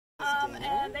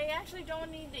And they actually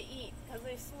don't need to eat because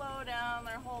they slow down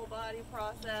their whole body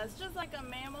process, just like a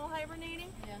mammal hibernating,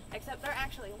 except they're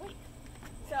actually awake.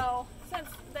 So since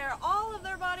all of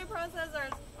their body processes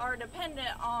are dependent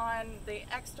on the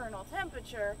external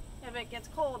temperature, if it gets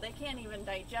cold, they can't even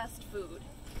digest food.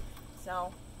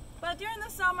 So, but during the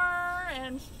summer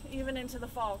and even into the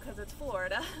fall, because it's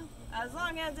Florida, as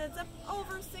long as it's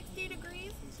over 60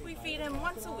 degrees, we feed him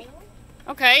once a week.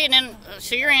 Okay, and then,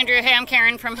 so you're Andrea. Hey, I'm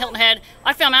Karen from Hilton Head.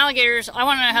 I film alligators. I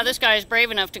want to know how this guy is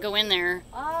brave enough to go in there.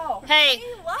 Oh, hey,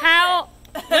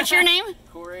 what's your name?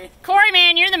 Corey. Corey,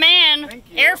 man, you're the man.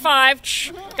 Thank you. Air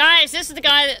 5. Guys, this is the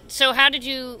guy so how did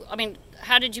you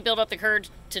build up the courage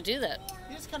to do that?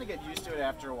 You just kind of get used to it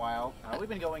after a while. We've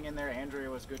been going in there. Andrea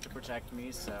was good to protect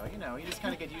me, so, you just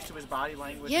kind of get used to his body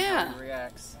language and how he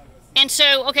reacts. And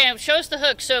so, okay, show us the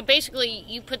hook. So basically,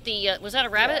 you put the, was that a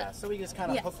rabbit? Yeah, so we just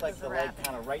kind of hook like the leg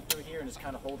kind of right through here and just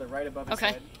kind of hold it right above his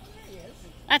head.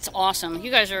 That's awesome.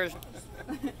 You guys are,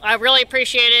 I really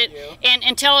appreciate it.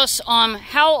 And tell us,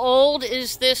 how old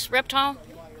is this reptile?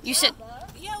 You said?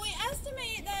 Yeah, we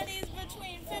estimate that he's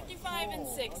between 55 and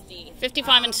 60.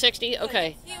 55 and 60,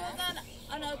 okay. He was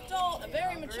an adult, a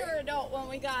very mature adult when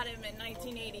we got him in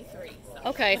 1983. So.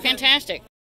 Okay, fantastic.